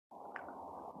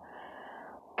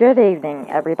Good evening,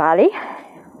 everybody.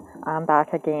 I'm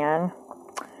back again.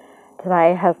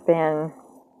 Today has been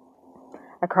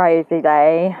a crazy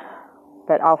day,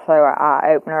 but also an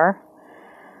eye-opener.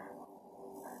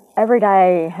 Every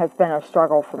day has been a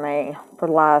struggle for me for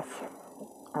the last,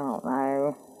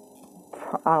 I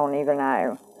don't even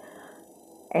know.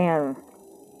 And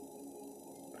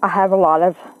I have a lot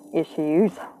of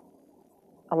issues,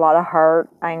 a lot of hurt,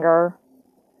 anger,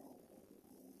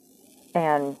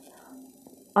 and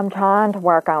I'm trying to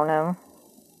work on them.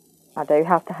 I do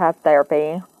have to have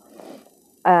therapy.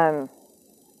 I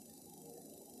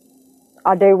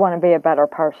do want to be a better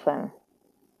person.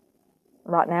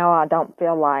 Right now, I don't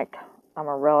feel like I'm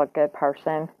a really good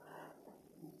person.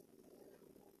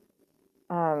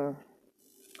 But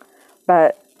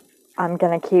I'm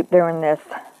going to keep doing this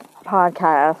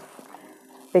podcast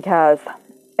because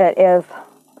it is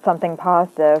something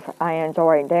positive I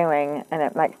enjoy doing, and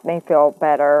it makes me feel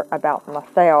better about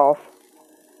myself.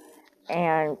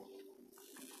 And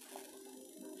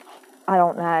I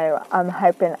don't know, I'm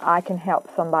hoping I can help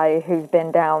somebody who's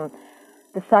been down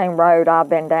the same road I've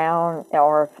been down,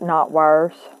 or if not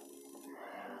worse.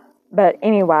 But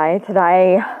anyway,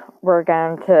 today we're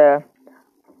going to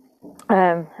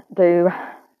do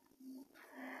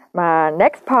my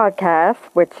next podcast,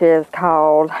 which is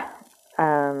called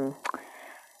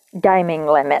Gaming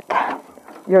Limit.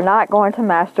 You're not going to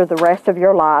master the rest of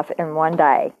your life in one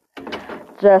day.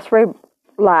 Just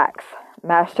relax,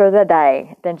 master the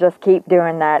day, then just keep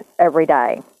doing that every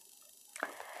day.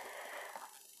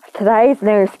 Today's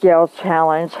new skills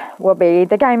challenge will be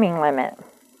the gaming limit.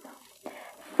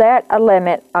 Set a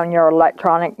limit on your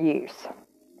electronic use.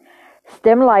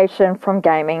 Stimulation from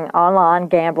gaming, online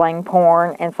gambling,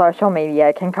 porn, and social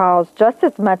media can cause just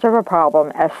as much of a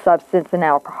problem as substance and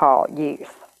alcohol use.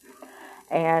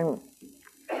 And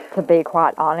to be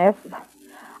quite honest,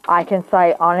 I can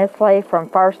say honestly from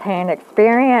firsthand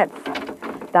experience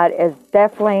that is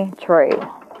definitely true.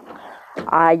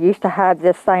 I used to have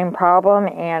this same problem,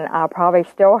 and I probably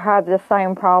still have this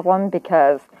same problem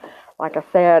because, like I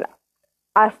said,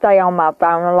 I stay on my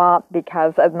phone a lot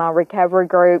because of my recovery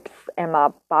groups and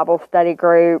my Bible study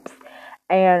groups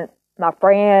and my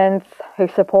friends who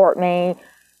support me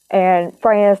and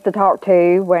friends to talk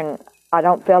to when I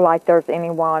don't feel like there's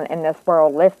anyone in this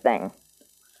world listening.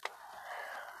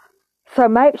 So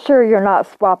make sure you're not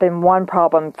swapping one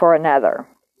problem for another.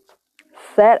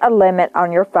 Set a limit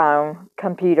on your phone,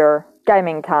 computer,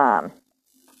 gaming time.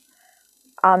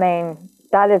 I mean,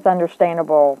 that is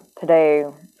understandable to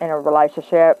do in a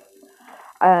relationship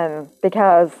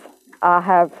because I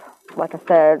have, like I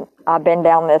said, I've been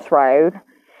down this road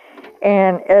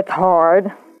and it's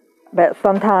hard, but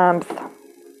sometimes,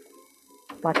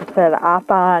 like I said, I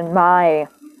find my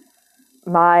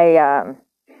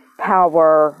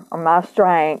power or my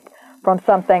strength from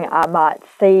something I might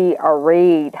see or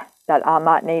read that I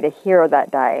might need to hear that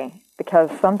day,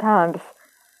 because sometimes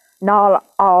not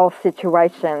all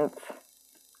situations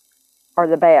are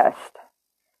the best.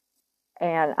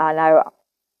 And I know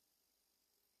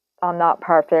I'm not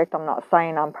perfect. I'm not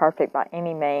saying I'm perfect by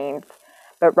any means.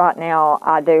 But right now,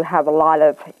 I do have a lot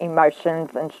of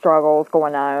emotions and struggles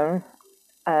going on.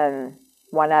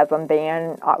 One of them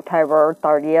being October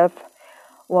 30th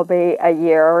will be a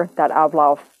year that I've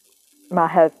lost my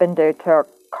husband due to a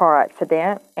car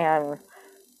accident. And,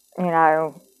 you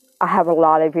know, I have a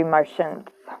lot of emotions.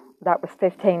 That was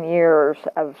 15 years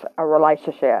of a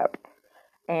relationship.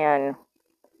 And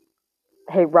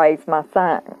he raised my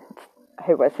son,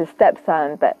 who was his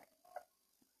stepson, but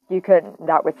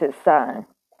that was his son.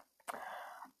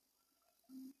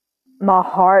 My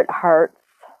heart hurts.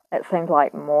 It seems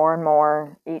like more and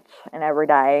more each and every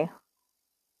day.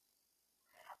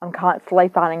 I'm constantly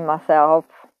finding myself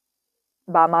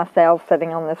by myself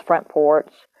sitting on this front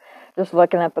porch, just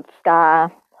looking up at the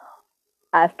sky,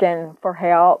 asking for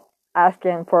help,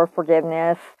 asking for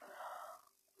forgiveness,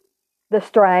 the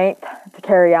strength to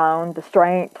carry on, the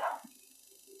strength,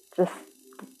 just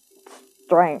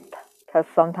strength, because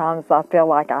sometimes I feel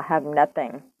like I have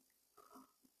nothing.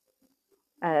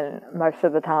 And most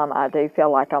of the time I do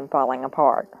feel like I'm falling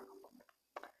apart.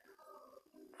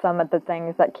 Some of the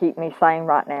things that keep me sane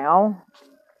right now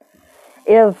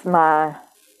is my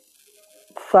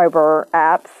sober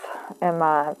apps and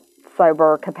my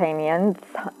sober companions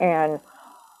and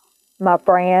my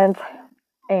friends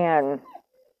and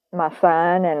my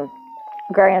son and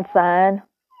grandson.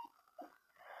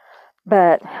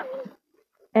 But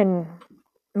in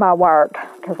my work,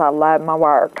 because I love my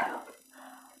work.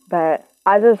 But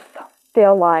I just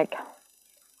feel like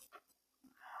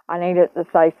I needed to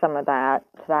say some of that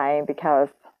today because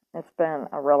It's been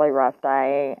a really rough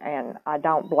day, and I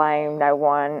don't blame no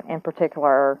one in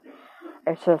particular.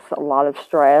 It's just a lot of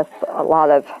stress, a lot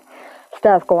of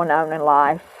stuff going on in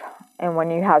life. And when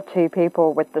you have two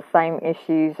people with the same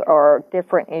issues or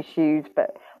different issues,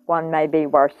 but one may be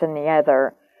worse than the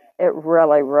other, it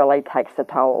really, really takes a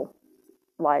toll.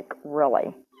 Like,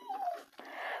 really.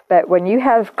 But when you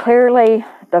have clearly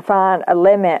defined a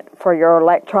limit for your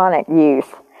electronic use,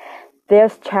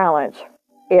 this challenge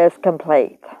is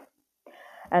complete.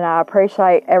 And I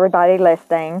appreciate everybody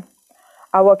listening.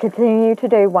 I will continue to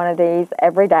do one of these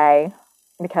every day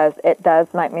because it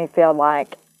does makes me feel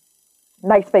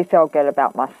good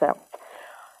about myself.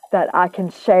 That I can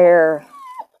share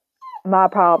my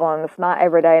problems, my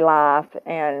everyday life,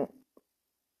 and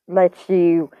let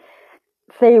you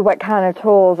see what kind of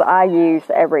tools I use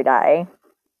every day.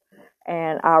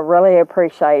 And I really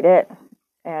appreciate it.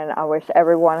 And I wish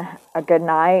everyone a good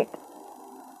night.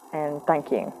 And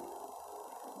thank you.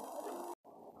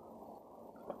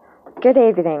 Good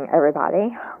evening,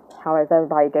 everybody. How is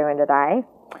everybody doing today?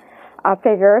 I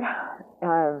figured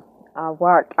I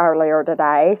worked earlier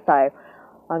today, so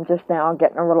I'm just now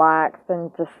getting relaxed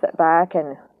and just sit back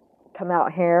and come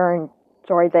out here and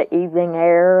enjoy the evening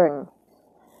air and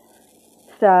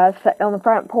stuff, sitting on the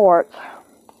front porch.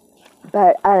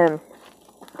 But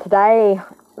today,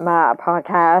 my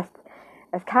podcast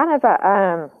is kind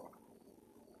of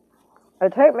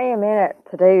it took me a minute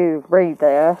to read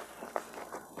this,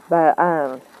 but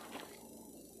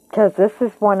because this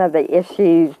is one of the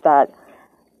issues that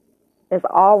is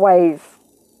always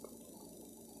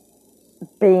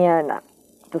being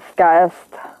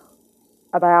discussed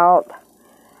about,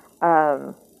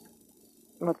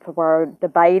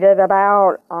 debated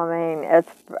about. I mean,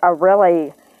 it's a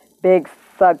really big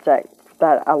subject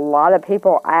that a lot of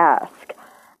people ask,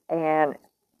 and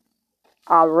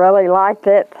I really liked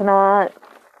it tonight,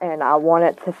 and I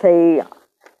wanted to see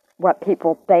what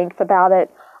people think about it.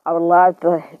 I would love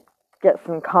to get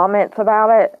some comments about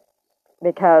it,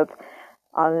 because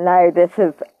I know this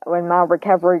is when my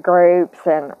recovery groups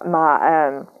and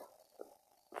my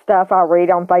stuff I read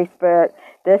on Facebook,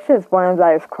 this is one of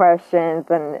those questions,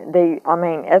 and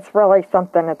it's really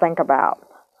something to think about.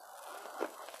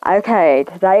 Okay,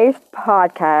 today's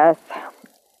podcast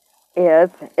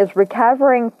is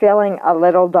recovering feeling a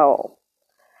little dull?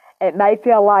 It may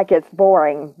feel like it's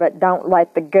boring, but don't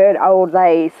let the good old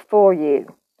days fool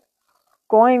you.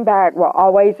 Going back will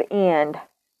always end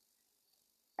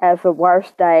as the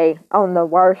worst day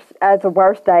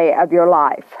of your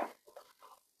life.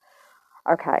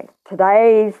 Okay,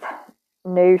 today's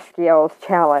new skills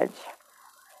challenge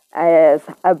is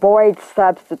avoid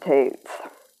substitutes.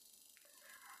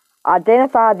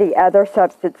 Identify the other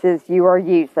substances you are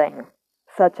using,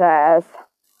 such as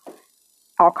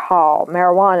alcohol,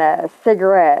 marijuana,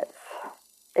 cigarettes,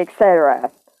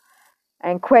 etc.,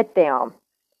 and quit them.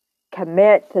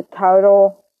 Commit to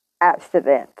total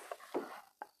abstinence.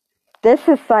 This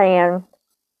is saying,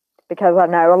 because I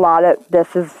know a lot of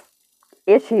this is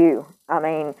issue. I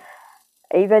mean,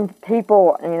 even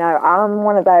people, I'm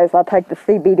one of those, I take the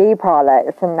CBD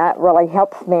products, and that really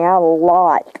helps me out a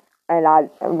lot.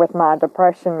 And with my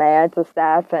depression meds and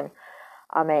stuff, and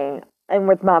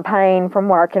with my pain from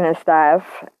working and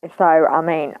stuff. So,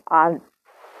 I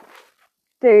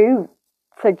do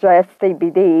suggest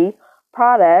CBD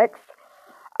products,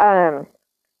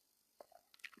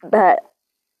 but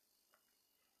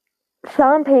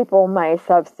some people may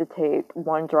substitute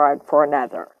one drug for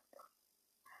another.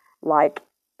 Like,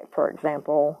 for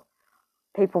example,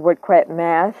 people would quit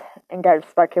meth and go to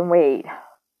smoking weed.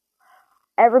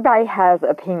 Everybody has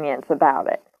opinions about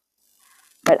it.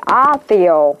 But I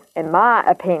feel, in my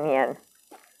opinion,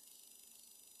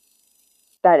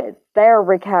 that it's their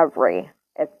recovery.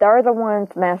 If they're the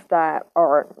ones messed up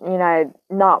or,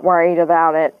 not worried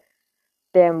about it,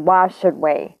 then why should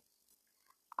we?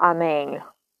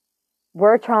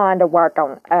 We're trying to work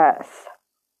on us.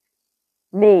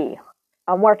 Me.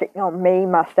 I'm working on me,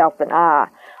 myself, and I.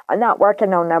 I'm not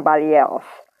working on nobody else.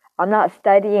 I'm not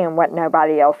studying what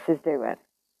nobody else is doing.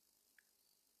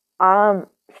 I'm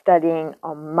studying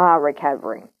on my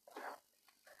recovery.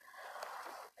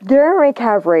 During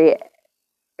recovery,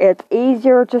 it's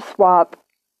easier to swap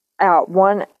out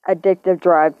one addictive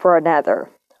drug for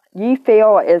another. You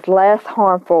feel is less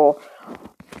harmful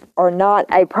or not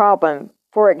a problem.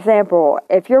 For example,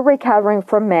 if you're recovering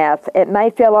from meth, it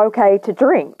may feel okay to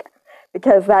drink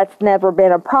because that's never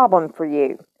been a problem for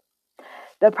you.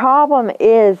 The problem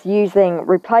is using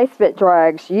replacement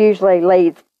drugs usually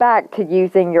leads back to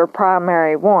using your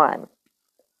primary one.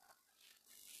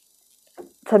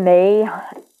 To me,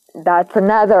 that's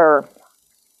another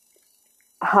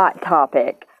hot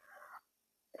topic.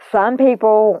 Some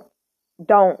people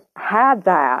don't have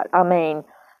that. I've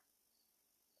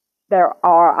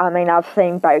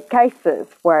seen both cases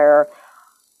where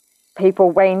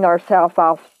people wean themselves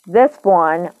off this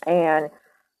one and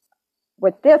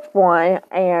with this one,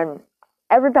 and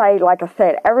everybody, like I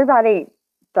said, everybody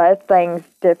does things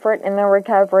different in their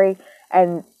recovery,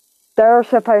 and they're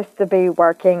supposed to be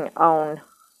working on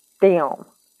them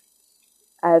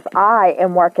as I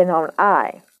am working on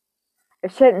I.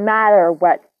 It shouldn't matter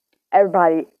what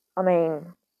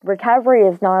recovery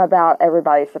is not about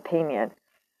everybody's opinion.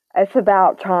 It's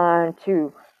about trying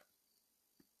to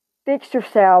fix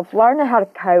yourself, learn how to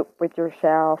cope with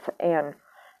yourself and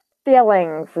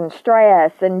feelings and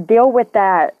stress, and deal with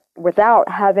that without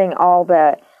having all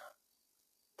the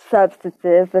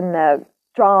substances and the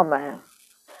drama.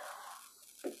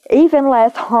 Even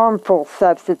less harmful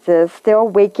substances still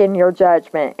weaken your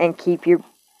judgment and keep your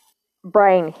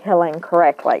brain healing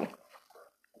correctly.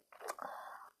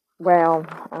 Well,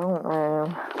 I don't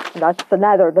know. That's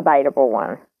another debatable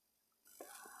one.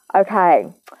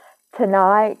 Okay,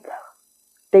 tonight,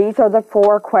 these are the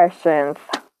 4 questions,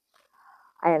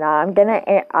 and I'm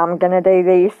gonna do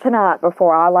these tonight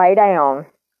before I lay down.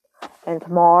 And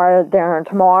during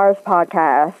tomorrow's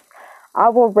podcast, I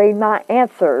will read my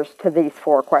answers to these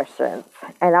 4 questions,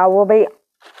 and I will be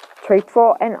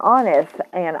truthful and honest,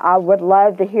 and I would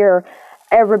love to hear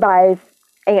everybody's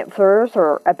answers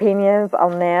or opinions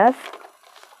on this.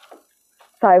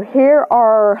 So here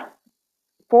are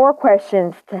 4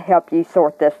 questions to help you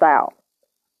sort this out.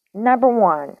 Number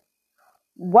 1,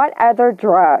 what other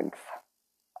drugs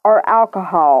or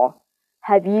alcohol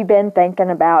have you been thinking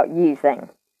about using?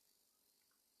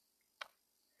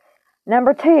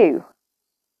 Number 2,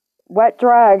 what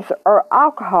drugs or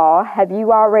alcohol have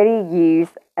you already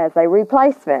used as a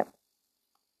replacement?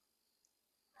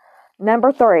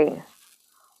 Number 3,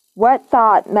 what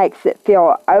thought makes it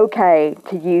feel okay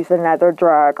to use another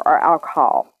drug or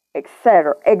alcohol,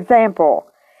 etc.? Example,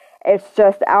 it's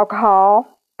just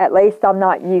alcohol, at least I'm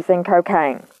not using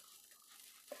cocaine.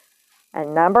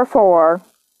 And number 4,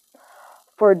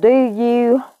 what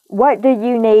do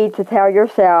you need to tell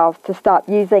yourself to stop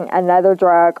using another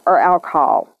drug or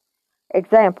alcohol?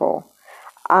 Example,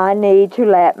 I need to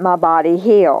let my body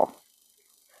heal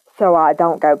so I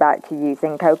don't go back to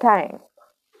using cocaine.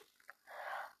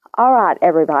 All right,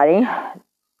 everybody.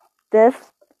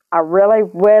 I really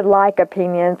would like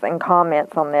opinions and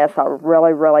comments on this. I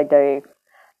really, really do.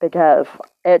 Because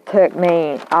it took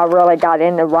me, I really got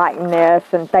into writing this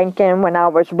and thinking when I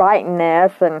was writing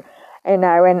this, and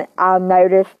I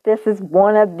noticed this is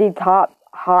one of the top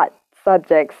hot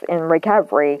subjects in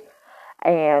recovery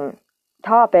and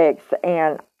topics,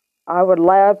 and I would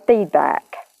love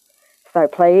feedback. So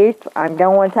please, I'm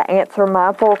going to answer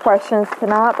my 4 questions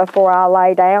tonight before I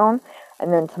lay down,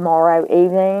 and then tomorrow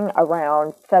evening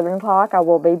around 7 o'clock I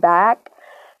will be back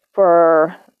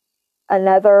for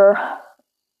another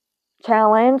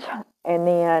challenge, and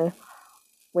then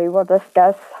we will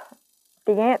discuss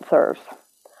the answers.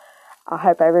 I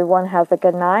hope everyone has a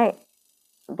good night,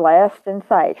 blessed and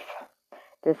safe.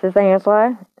 This is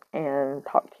Angela, and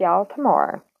talk to y'all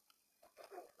tomorrow.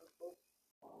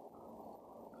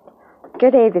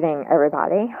 Good evening,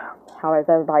 everybody. How is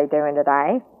everybody doing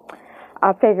today?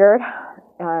 I figured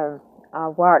I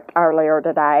worked earlier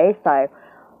today, so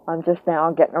I'm just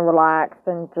now getting relaxed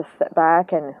and just sit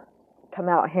back and come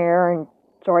out here and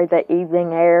enjoy the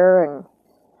evening air and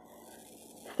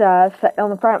stuff, sit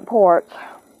on the front porch.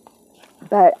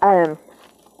 But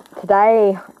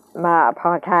today my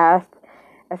podcast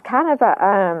is kind of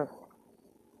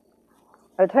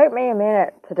it took me a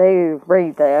minute to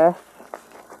read this,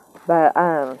 but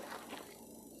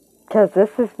because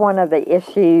this is one of the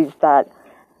issues that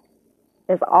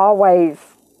is always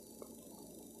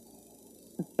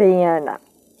being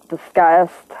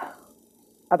discussed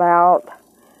about,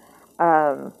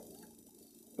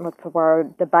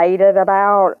 debated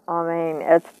about.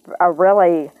 It's a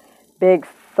really big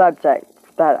subject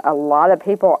that a lot of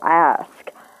people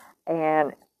ask,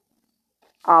 and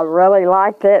I really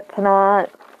liked it tonight,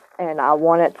 and I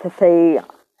wanted to see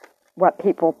what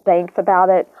people think about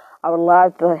it. I would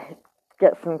love to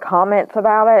get some comments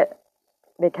about it,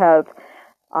 because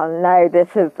I know this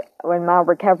is when my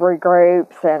recovery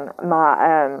groups and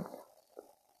my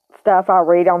stuff I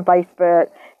read on Facebook,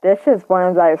 this is one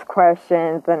of those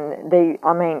questions, and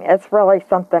it's really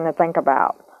something to think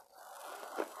about.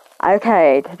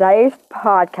 Okay, today's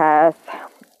podcast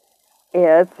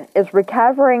is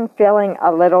recovering feeling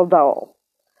a little dull?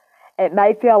 It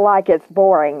may feel like it's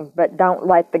boring, but don't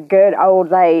let the good old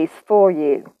days fool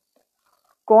you.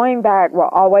 going back will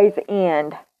always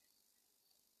end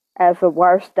as the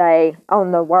worst day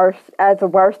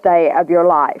of your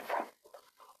life.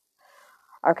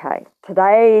 Okay,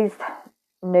 today's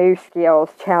new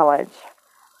skills challenge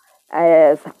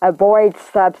is avoid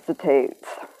substitutes.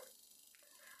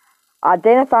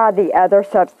 Identify the other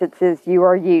substances you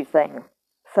are using,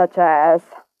 such as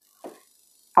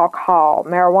alcohol,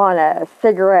 marijuana,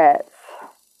 cigarettes,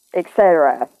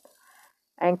 etc.,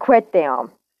 and quit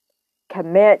them.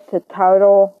 Commit to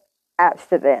total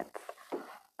abstinence.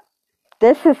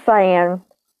 This is saying,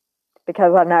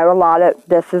 because I know a lot of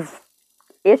this is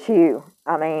issue.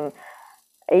 I mean,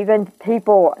 even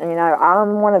people,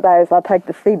 I'm one of those, I take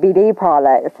the CBD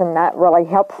products, and that really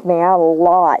helps me out a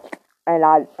lot. And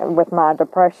with my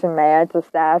depression meds and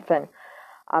stuff, and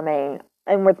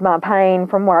with my pain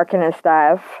from working and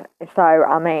stuff. So,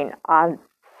 I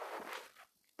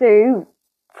do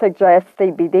suggest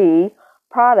CBD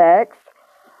products,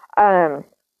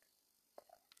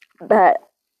 but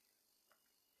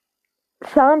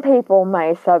some people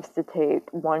may substitute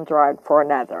one drug for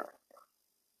another.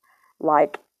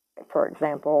 Like, for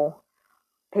example,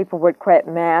 people would quit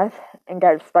meth and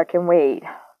go to smoking weed.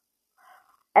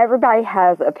 Everybody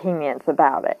has opinions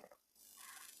about it.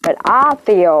 But I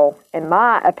feel, in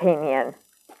my opinion,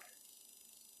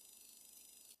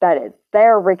 that it's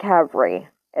their recovery.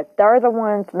 If they're the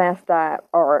ones messed up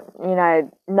or,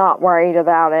 not worried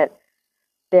about it,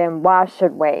 then why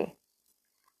should we?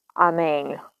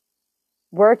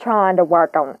 We're trying to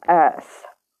work on us.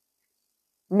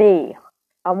 Me.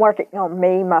 I'm working on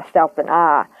me, myself, and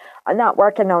I. I'm not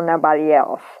working on nobody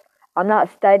else. I'm not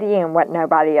studying what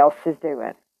nobody else is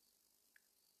doing.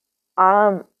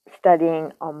 I'm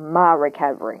studying on my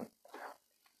recovery.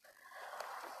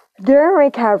 During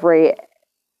recovery,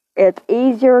 it's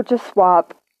easier to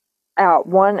swap out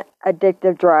one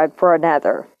addictive drug for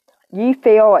another. You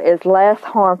feel is less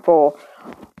harmful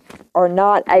or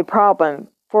not a problem.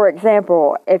 For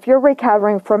example, if you're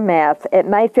recovering from meth, it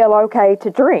may feel okay to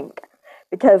drink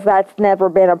because that's never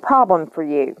been a problem for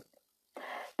you.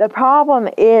 The problem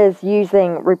is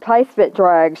using replacement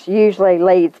drugs usually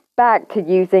leads back to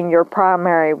using your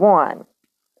primary one.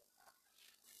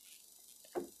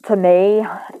 To me,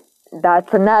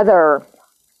 that's another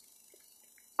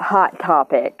hot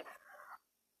topic.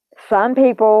 Some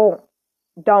people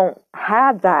don't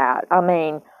have that.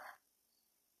 I've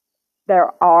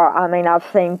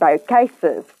seen both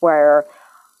cases where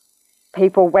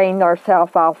people wean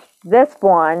themselves off this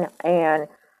one and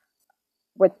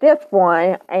with this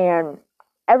one, and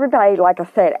everybody, like I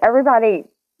said, everybody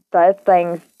does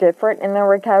things different in their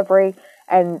recovery,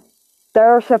 and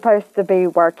they're supposed to be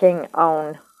working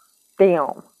on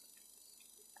them,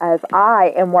 as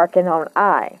I am working on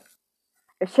I.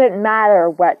 It shouldn't matter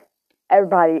what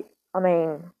recovery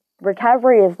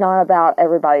is not about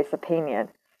everybody's opinion.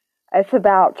 It's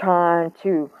about trying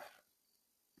to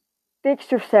fix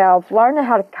yourself, learn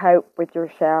how to cope with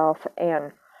yourself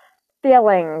and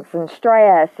feelings and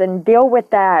stress, and deal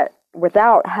with that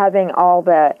without having all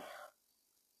the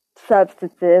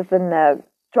substances and the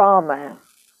drama.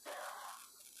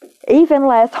 Even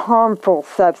less harmful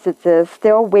substances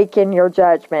still weaken your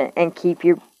judgment and keep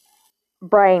your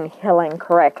brain healing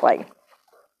correctly.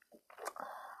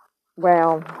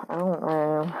 Well, I don't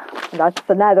know. That's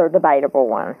another debatable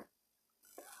one.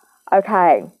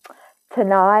 Okay,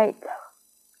 tonight,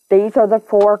 these are the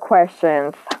 4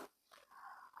 questions,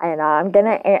 and I'm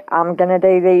gonna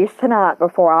do these tonight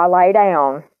before I lay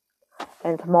down.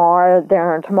 And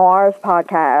during tomorrow's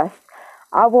podcast,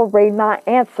 I will read my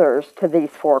answers to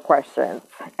these 4 questions,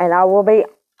 and I will be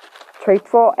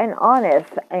truthful and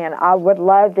honest, and I would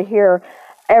love to hear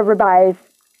everybody's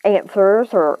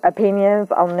answers or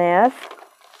opinions on this.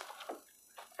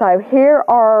 So here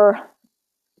are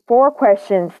 4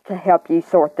 questions to help you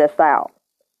sort this out.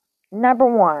 Number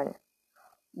 1,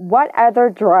 what other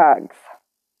drugs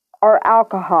or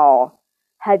alcohol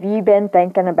have you been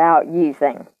thinking about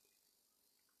using?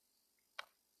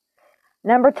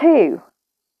 Number 2,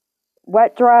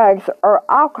 what drugs or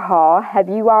alcohol have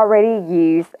you already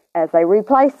used as a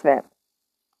replacement?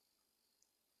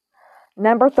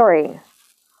 Number 3,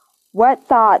 what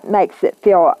thought makes it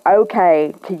feel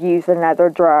okay to use another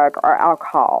drug or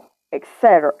alcohol,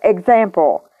 etc.?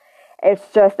 Example, it's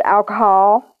just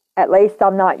alcohol, at least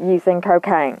I'm not using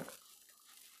cocaine.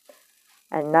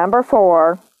 And number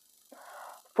 4,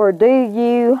 what do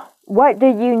you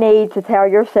need to tell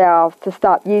yourself to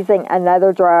stop using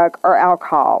another drug or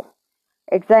alcohol?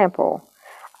 Example,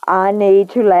 I need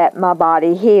to let my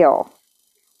body heal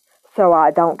so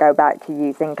I don't go back to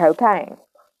using cocaine.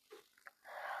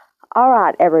 All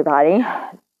right, everybody.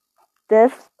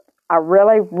 I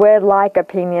really would like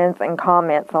opinions and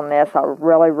comments on this. I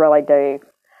really, really do.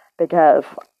 Because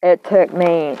it took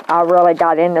me, I really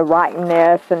got into writing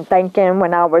this and thinking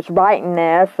when I was writing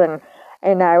this, and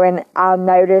and I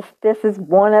noticed this is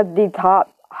one of the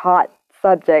top hot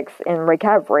subjects in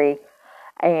recovery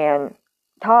and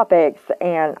topics,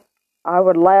 and I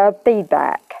would love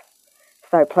feedback.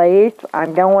 So please,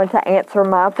 I'm going to answer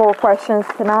my 4 questions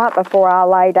tonight before I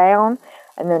lay down,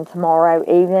 and then tomorrow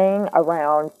evening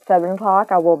around 7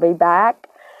 o'clock I will be back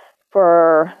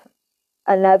for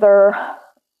another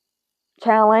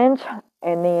challenge,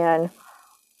 and then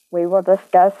we will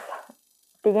discuss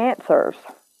the answers.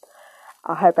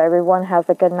 I hope everyone has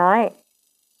a good night,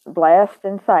 blessed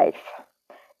and safe.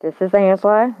 This is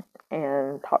Angela,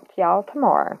 and talk to y'all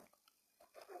tomorrow.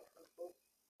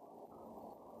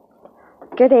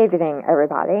 Good evening,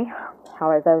 everybody.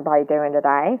 How is everybody doing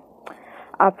today?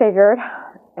 I figured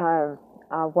I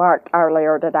worked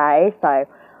earlier today, so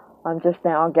I'm just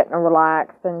now getting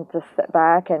relaxed and just sit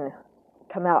back and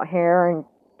come out here and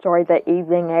enjoy the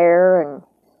evening air and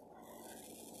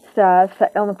stuff,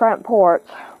 sitting on the front porch.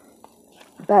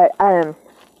 But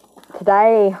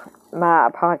today my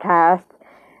podcast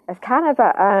is kind of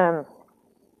a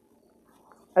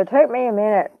it took me a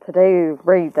minute to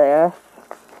read this,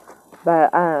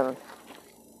 but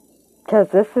because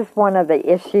this is one of the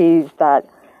issues that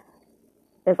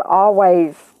is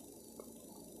always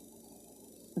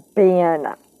being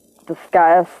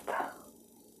discussed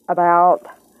about,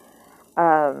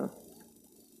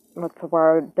 what's the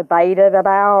word, debated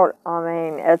about. I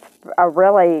mean, it's a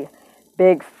really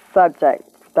big subject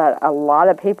that a lot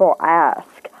of people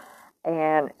ask,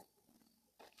 and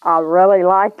I really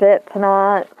liked it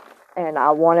tonight, and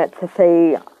I wanted to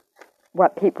see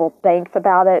what people think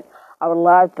about it. I would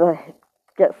love to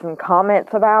get some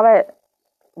comments about it,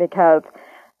 because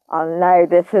I know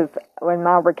this is when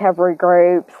my recovery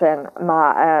groups and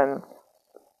my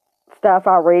stuff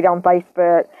I read on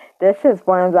Facebook, this is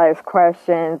one of those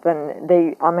questions, and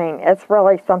it's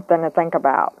really something to think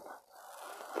about.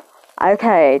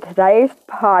 Okay, today's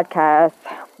podcast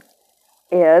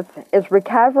is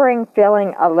recovering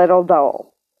feeling a little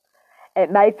dull?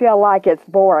 It may feel like it's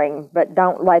boring, but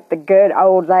don't let the good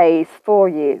old days fool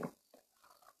you.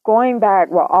 Going back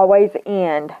will always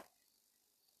end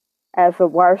as the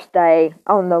worst day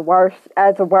of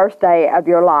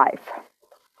your life.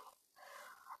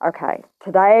 Okay,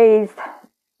 today's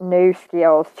new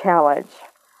skills challenge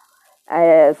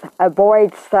is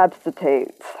avoid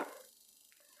substitutes.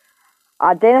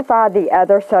 Identify the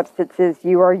other substances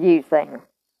you are using,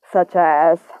 such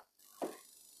as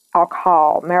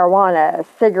alcohol, marijuana,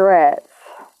 cigarettes,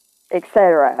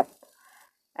 etc.,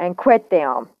 and quit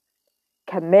them.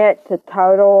 Commit to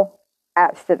total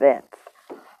abstinence.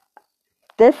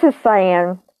 This is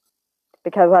saying,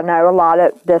 because I know a lot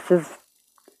of this is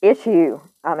issue.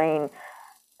 I mean,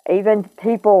 even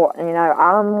people,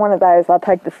 I'm one of those, I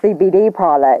take the CBD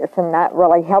products, and that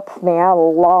really helps me out a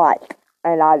lot.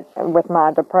 And with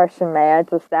my depression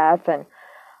meds and stuff, and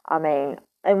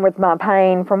with my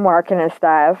pain from working and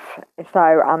stuff.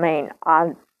 So,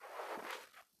 I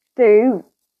do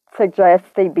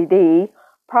suggest CBD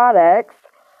products,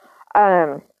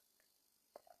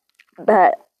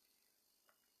 but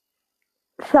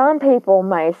some people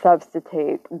may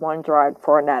substitute one drug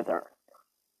for another.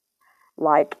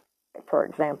 Like, for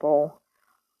example,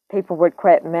 people would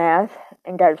quit meth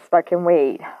and go to smoking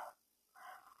weed.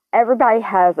 Everybody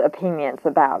has opinions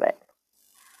about it.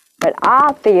 But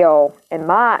I feel, in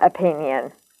my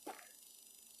opinion,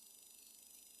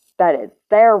 that it's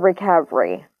their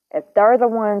recovery. If they're the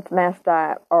ones messed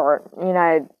up or,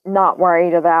 not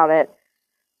worried about it,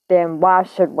 then why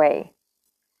should we?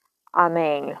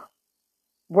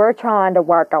 We're trying to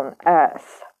work on us.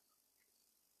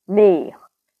 Me.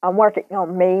 I'm working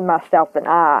on me, myself, and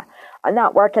I. I'm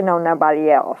not working on nobody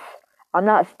else. I'm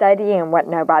not studying what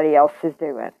nobody else is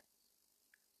doing.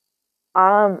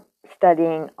 I'm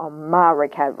studying on my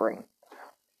recovery.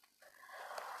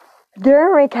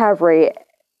 During recovery,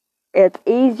 it's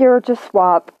easier to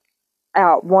swap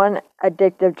out one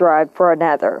addictive drug for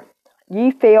another.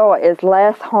 You feel is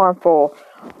less harmful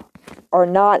or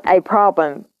not a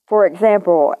problem. For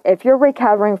example, if you're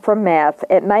recovering from meth,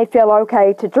 it may feel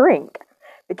okay to drink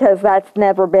because that's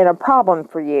never been a problem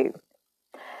for you.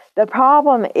 The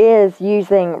problem is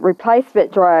using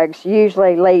replacement drugs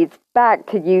usually leads back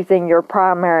to using your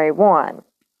primary one.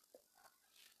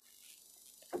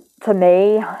 To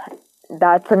me,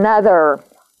 that's another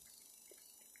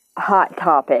hot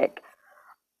topic.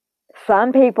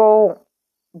 Some people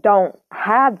don't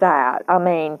have that.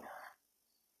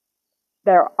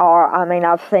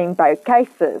 I've seen both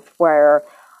cases where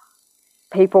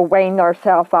people wean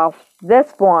themselves off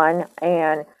this one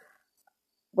and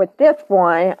with this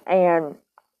one, and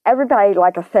everybody,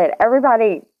 like I said,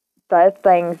 everybody does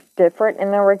things different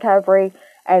in their recovery,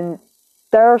 and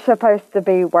they're supposed to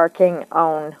be working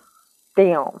on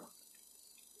them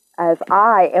as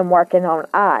I am working on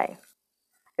I.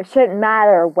 It shouldn't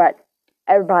matter what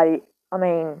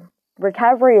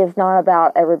recovery is not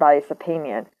about everybody's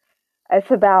opinion.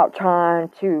 It's about trying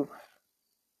to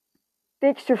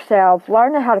fix yourself,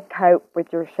 learn how to cope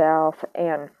with yourself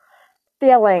and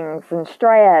feelings and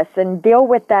stress, and deal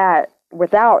with that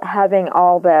without having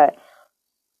all the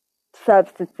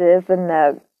substances and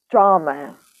the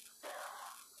drama.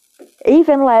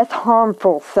 Even less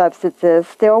harmful substances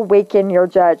still weaken your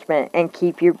judgment and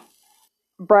keep your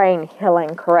brain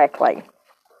healing correctly.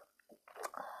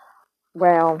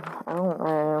 Well, I don't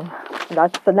know.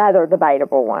 That's another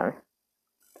debatable one.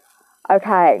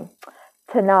 Okay,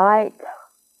 tonight,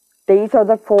 these are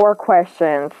the 4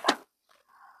 questions,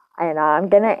 and I'm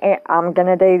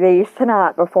gonna do these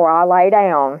tonight before I lay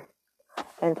down.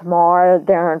 And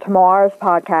during tomorrow's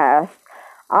podcast,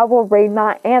 I will read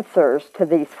my answers to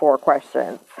these 4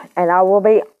 questions, and I will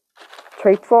be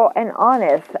truthful and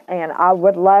honest, and I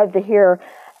would love to hear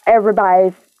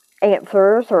everybody's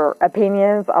answers or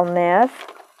opinions on this.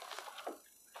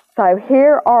 So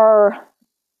here are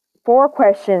 4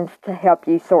 questions to help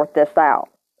you sort this out.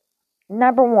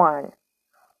 Number 1,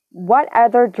 what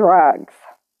other drugs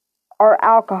or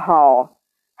alcohol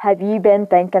have you been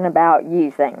thinking about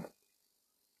using?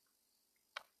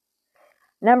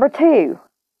 Number 2,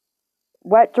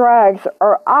 what drugs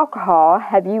or alcohol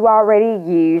have you already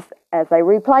used as a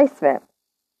replacement?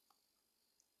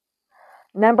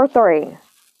 Number 3,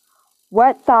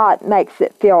 what thought makes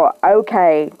it feel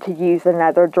okay to use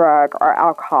another drug or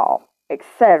alcohol,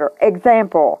 etc.?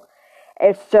 Example,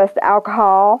 it's just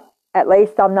alcohol, at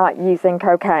least I'm not using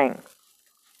cocaine.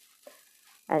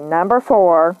 And number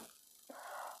 4,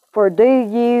 what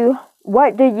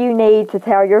do you need to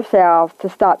tell yourself to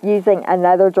stop using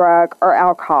another drug or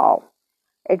alcohol?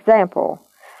 Example,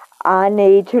 I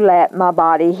need to let my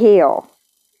body heal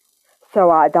so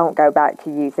I don't go back to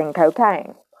using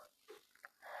cocaine.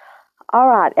 All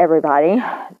right, everybody.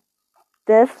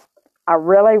 I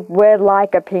really would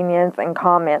like opinions and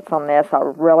comments on this. I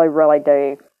really, really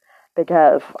do.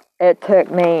 Because it took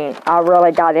me, I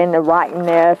really got into writing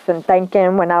this and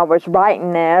thinking when I was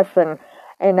writing this, and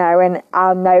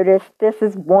I noticed this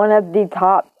is one of the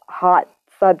top hot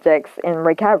subjects in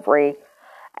recovery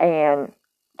and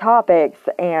topics,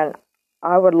 and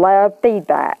I would love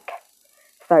feedback.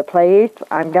 So please,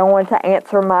 I'm going to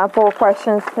answer my 4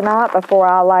 questions tonight before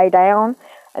I lay down,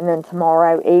 and then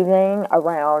tomorrow evening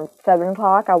around 7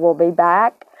 o'clock I will be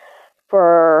back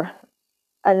for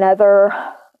another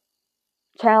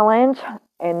challenge,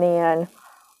 and then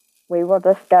we will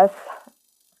discuss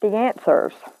the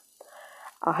answers.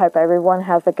 I hope everyone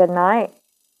has a good night,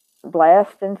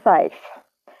 blessed and safe.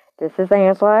 This is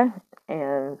Angela,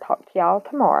 and talk to y'all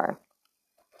tomorrow.